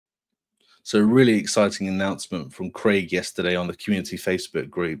So a really exciting announcement from Craig yesterday on the community Facebook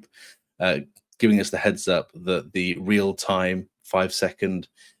group, giving us the heads up that the real-time 5-second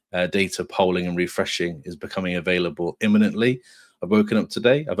data polling and refreshing is becoming available imminently. I've woken up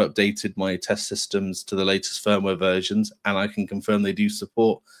today, I've updated my test systems to the latest firmware versions, and I can confirm they do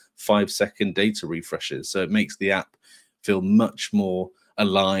support 5-second data refreshes. So it makes the app feel much more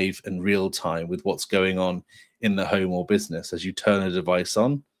alive and real time with what's going on in the home or business. As you turn a device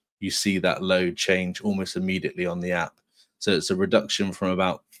on, you see that load change almost immediately on the app. So it's a reduction from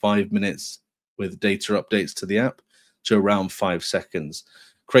about 5 minutes with data updates to the app to around 5 seconds.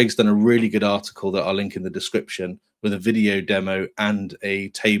 Craig's done a really good article that I'll link in the description with a video demo and a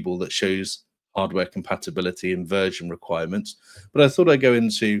table that shows hardware compatibility and version requirements. But I thought I'd go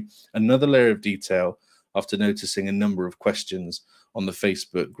into another layer of detail after noticing a number of questions on the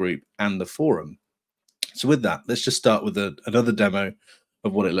Facebook group and the forum. So with that, let's just start with another demo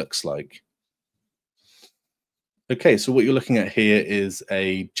of what it looks like. Okay, so what you're looking at here is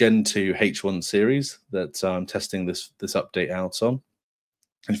a Gen 2 H1 series that I'm testing this update out on.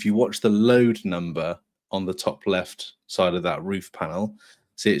 And if you watch the load number on the top left side of that roof panel,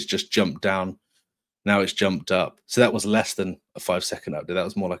 see it's just jumped down. Now it's jumped up. So that was less than a 5-second update. That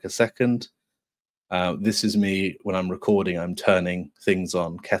was more like a second. This is me when I'm recording, I'm turning things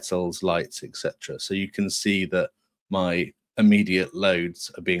on, kettles, lights, etc. So you can see that my immediate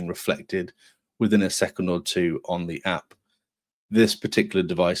loads are being reflected within a second or two on the app. This particular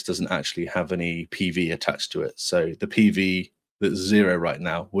device doesn't actually have any PV attached to it. So the PV that's 0 right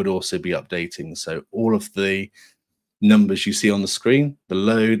now would also be updating. So all of the numbers you see on the screen, the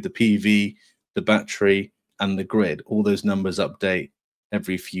load, the PV, the battery, and the grid, all those numbers update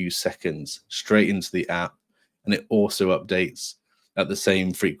every few seconds straight into the app. And it also updates at the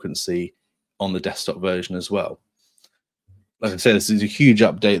same frequency on the desktop version as well. Like I said, this is a huge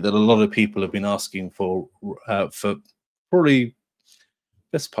update that a lot of people have been asking for probably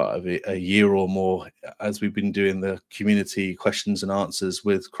best part of a year or more, as we've been doing the community questions and answers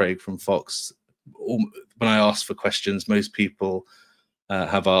with Craig from Fox. When I ask for questions, most people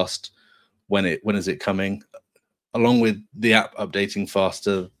have asked when is it coming. Along with the app updating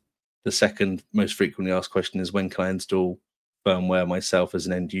faster, the second most frequently asked question is when can I install firmware myself as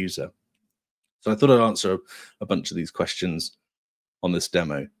an end user? So I thought I'd answer a bunch of these questions on this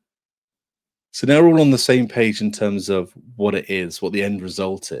demo. So now we're all on the same page in terms of what it is, what the end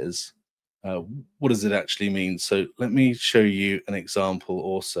result is. What does it actually mean? So let me show you an example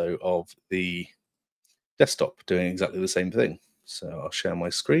also of the desktop doing exactly the same thing. So I'll share my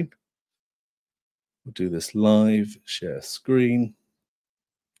screen. We'll do this live, share screen,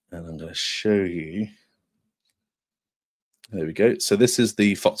 and I'm going to show you. There we go. So this is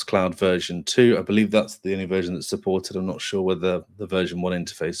the Foxcloud version 2. I believe that's the only version that's supported. I'm not sure whether the version 1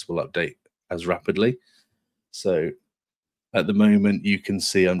 interface will update as rapidly. So at the moment, you can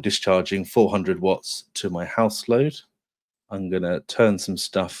see I'm discharging 400 watts to my house load. I'm going to turn some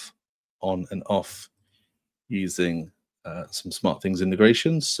stuff on and off using some SmartThings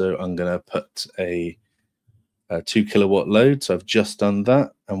integrations. So I'm going to put a 2 kilowatt load. So I've just done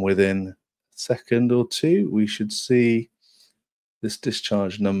that. And within a second or two, we should see this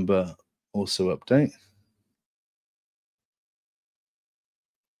discharge number also update.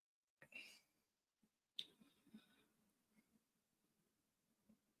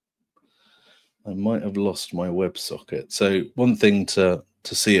 I might have lost my WebSocket. So one thing to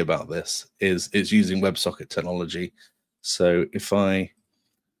see about this is it's using WebSocket technology. So if I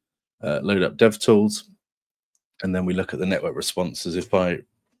load up DevTools, and then we look at the network responses, if I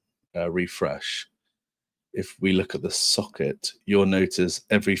refresh, if we look at the socket, you'll notice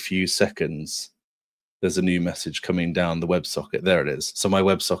every few seconds there's a new message coming down the WebSocket. There it is. So my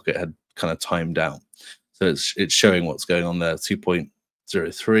WebSocket had kind of timed out. So it's showing what's going on there,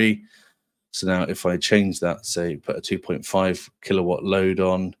 2.03. So now if I change that, say put a 2.5 kilowatt load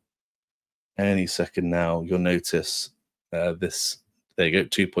on, any second now, you'll notice this, there you go,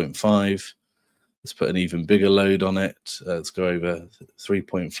 2.5. Let's put an even bigger load on it. Let's go over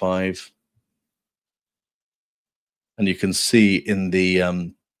 3.5. And you can see in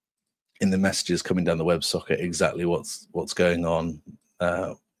the messages coming down the WebSocket exactly what's going on.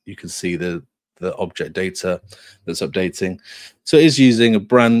 You can see the object data that's updating. So it is using a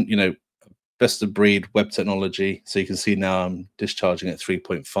brand, best of breed web technology. So you can see now I'm discharging at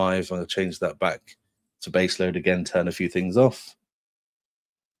 3.5. I'm going to change that back to base load again, turn a few things off.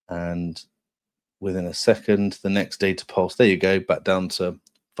 And within a second, the next data pulse, there you go, back down to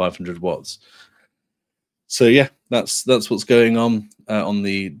 500 watts. So yeah, that's what's going on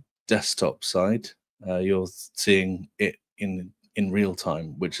the desktop side. You're seeing it in real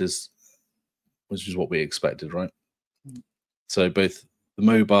time, which is which is what we expected, right? So both the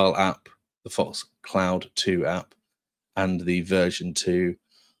mobile app, the Fox Cloud 2 app, and the version 2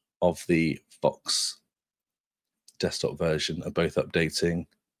 of the Fox desktop version are both updating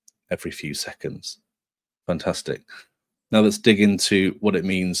every few seconds. Fantastic. Now let's dig into what it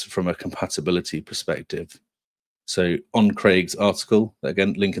means from a compatibility perspective. So on Craig's article,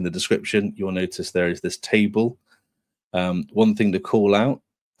 again, link in the description, you'll notice there is this table. One thing to call out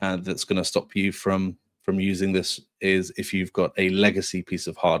that's going to stop you from using this is if you've got a legacy piece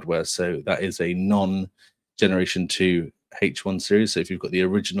of hardware. So that is a non-generation 2 H1 series. So if you've got the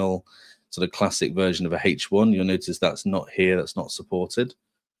original sort of classic version of a H1, you'll notice that's not here, that's not supported.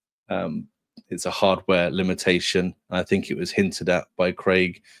 It's a hardware limitation. I think it was hinted at by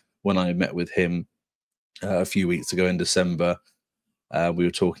Craig when I met with him a few weeks ago in December. We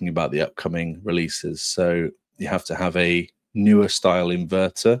were talking about the upcoming releases. So you have to have a newer style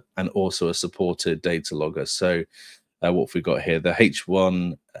inverter and also a supported data logger. So what have we got here? The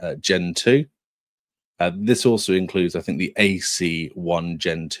H1 Gen 2. This also includes, I think, the AC1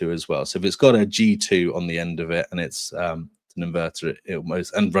 Gen 2 as well. So if it's got a G2 on the end of it and it's an inverter,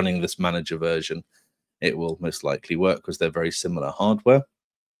 and running this manager version, it will most likely work because they're very similar hardware.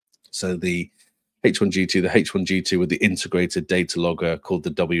 So the H1G2, the H1G2 with the integrated data logger called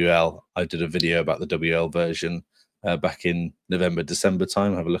the WL. I did a video about the WL version back in November, December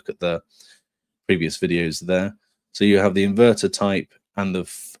time. Have a look at the previous videos there. So you have the inverter type and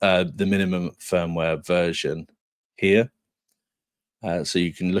the minimum firmware version here. So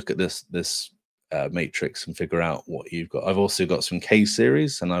you can look at this matrix and figure out what you've got. I've also got some K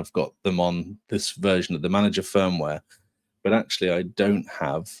series, and I've got them on this version of the manager firmware, but actually I don't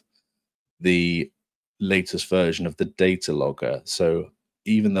have the latest version of the data logger. So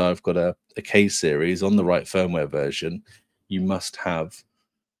even though I've got a K series on the right firmware version, you must have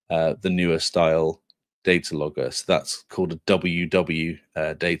the newer style data logger. So that's called a WW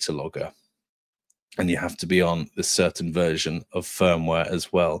data logger. And you have to be on this certain version of firmware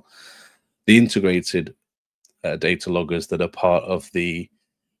as well. The integrated data loggers that are part of the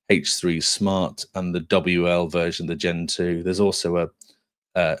H3 Smart and the WL version, the Gen 2, there's also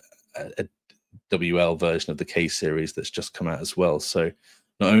a WL version of the K series that's just come out as well. So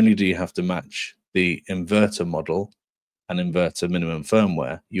not only do you have to match the inverter model and inverter minimum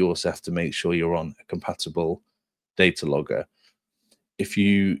firmware, you also have to make sure you're on a compatible data logger. If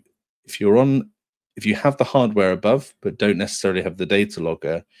you have the hardware above but don't necessarily have the data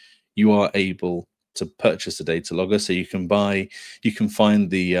logger, you are able to purchase a data logger. So you can find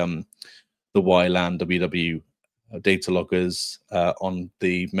the YLAN WW data loggers on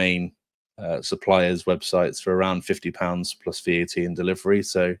the main suppliers' websites for around £50 plus VAT and delivery.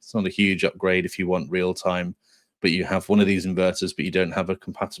 So it's not a huge upgrade if you want real time, but you have one of these inverters, but you don't have a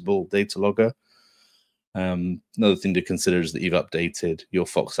compatible data logger. Another thing to consider is that you've updated your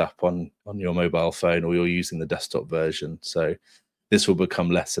Fox app on your mobile phone, or you're using the desktop version. So this will become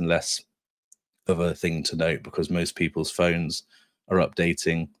less and less of a thing to note because most people's phones are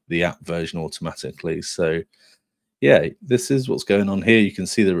updating the app version automatically. So yeah, this is what's going on here. You can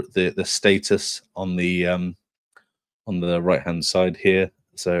see the status on the right hand side here.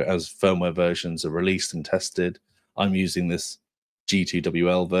 So as firmware versions are released and tested, I'm using this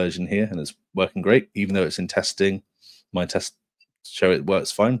G2WL version here, and it's working great. Even though it's in testing, my tests show it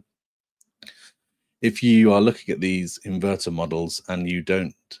works fine. If you are looking at these inverter models and you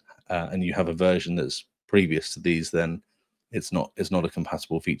don't, and you have a version that's previous to these, then it's not a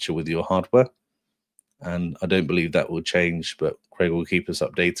compatible feature with your hardware. And I don't believe that will change, but Craig will keep us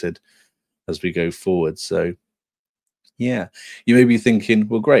updated as we go forward. So yeah, you may be thinking,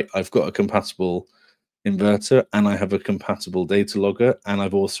 well, great, I've got a compatible inverter and I have a compatible data logger, and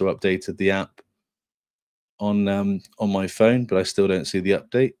I've also updated the app on my phone, but I still don't see the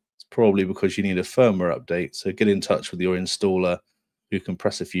update. It's probably because you need a firmware update. So get in touch with your installer, who can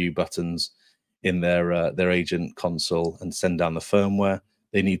press a few buttons in their agent console and send down the firmware.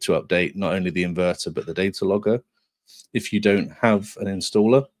 They need to update not only the inverter but the data logger. If you don't have an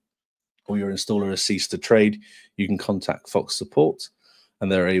installer, or your installer has ceased to trade, you can contact Fox Support,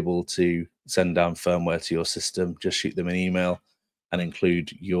 and they're able to send down firmware to your system. Just shoot them an email and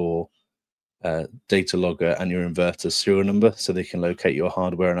include your data logger and your inverter serial number so they can locate your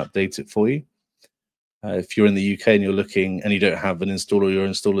hardware and update it for you. If you're in the UK and you're looking and you don't have an installer, your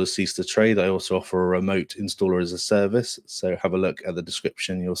installer has ceased to trade, I also offer a remote installer as a service. So have a look at the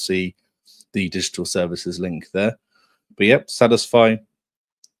description. You'll see the digital services link there. But yep, satisfy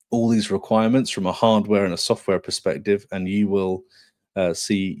all these requirements from a hardware and a software perspective, and you will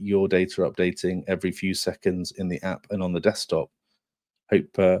see your data updating every few seconds in the app and on the desktop.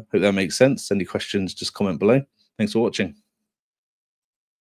 Hope that makes sense. Any questions, just comment below. Thanks for watching.